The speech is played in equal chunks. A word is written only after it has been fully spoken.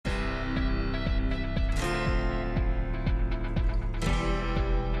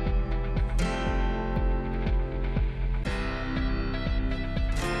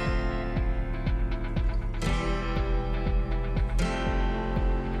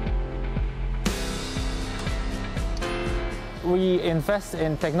we invest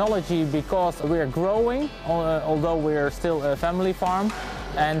in technology because we're growing, although we're still a family farm,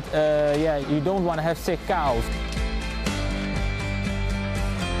 and yeah, you don't want to have sick cows.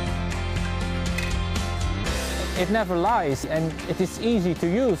 It never lies, and it is easy to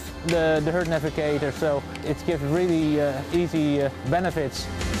use the herd navigator, so it gives really easy benefits.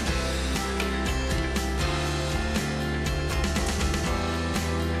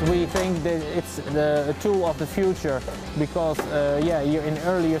 We think that it's the tool of the future because yeah, you're in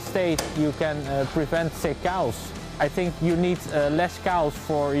earlier stage you can prevent sick cows. I think you need less cows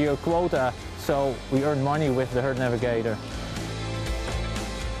for your quota, so we earn money with the herd navigator.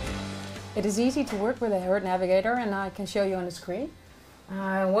 It is easy to work with a herd navigator, and I can show you on the screen.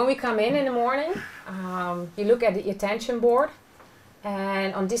 When we come in the morning, you look at the attention board,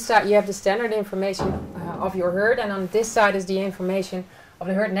 and on this side you have the standard information of your herd, and on this side is the information of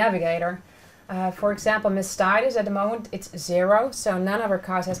the herd navigator. For example, mastitis at the moment it's 0, so none of our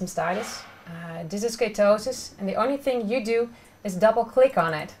cows has mastitis. This is ketosis, and the only thing you do is double click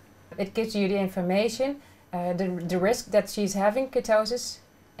on it. It gives you the information, the risk that she's having ketosis.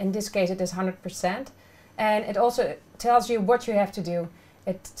 In this case it is 100%, and it also tells you what you have to do.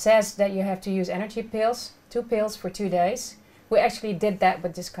 It says that you have to use energy pills, 2 pills for 2 days. We actually did that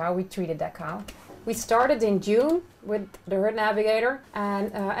with this cow, we treated that cow. We started in June with the herd navigator,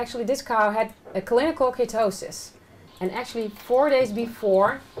 and actually this cow had a clinical ketosis. And actually 4 days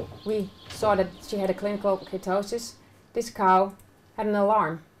before we saw that she had a clinical ketosis, this cow had an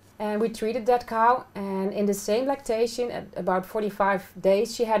alarm. And we treated that cow, and in the same lactation, at about 45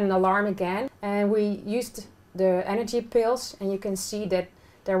 days, she had an alarm again. And we used the energy pills, and you can see that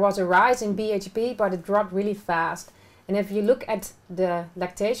there was a rise in BHB, but it dropped really fast. And if you look at the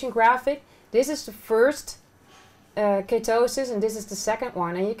lactation graphic, this is the first ketosis, and this is the second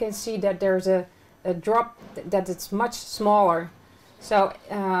one. And you can see that there's a drop that it's much smaller. So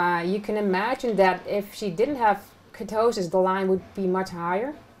you can imagine that if she didn't have ketosis, the line would be much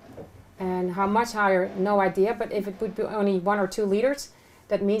higher. And how much higher, no idea, but if it would be only 1 or 2 liters,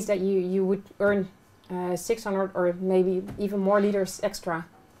 that means that you would earn 600 or maybe even more liters extra.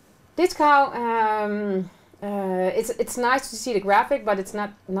 This cow, it's nice to see the graphic, but it's not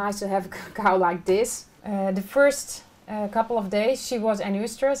nice to have a cow like this. The first couple of days she was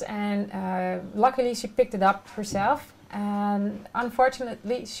anustrous, and luckily she picked it up herself. And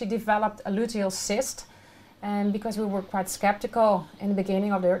unfortunately she developed a luteal cyst. And because we were quite skeptical in the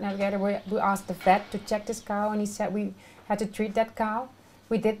beginning of the herd navigator, we asked the vet to check this cow, and he said we had to treat that cow.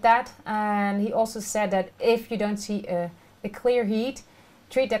 We did that, and he also said that if you don't see a clear heat,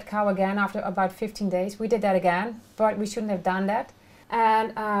 treat that cow again after about 15 days. We did that again, but we shouldn't have done that.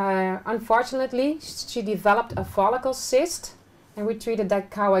 And unfortunately, she developed a follicle cyst, and we treated that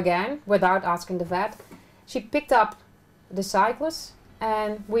cow again without asking the vet. She picked up the cyclus,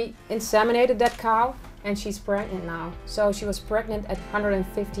 and we inseminated that cow. And she's pregnant now. So she was pregnant at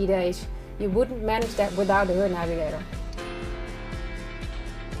 150 days. You wouldn't manage that without the herd navigator.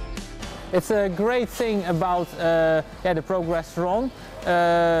 It's a great thing about yeah, the progesterone.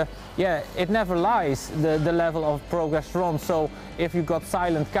 Yeah, it never lies, the level of progesterone. So if you got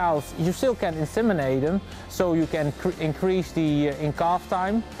silent cows, you still can inseminate them, so you can increase the in-calf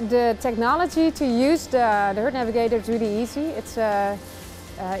time. The technology to use the herd navigator is really easy. It's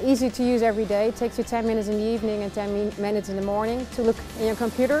easy to use every day. It takes you 10 minutes in the evening and 10 minutes in the morning to look in your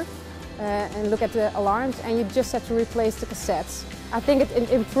computer and look at the alarms, and you just have to replace the cassettes. I think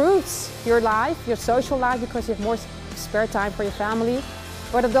it improves your life, your social life, because you have more spare time for your family,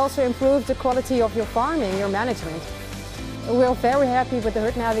 but it also improves the quality of your farming, your management. We're very happy with the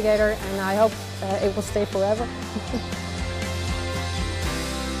herd navigator, and I hope it will stay forever.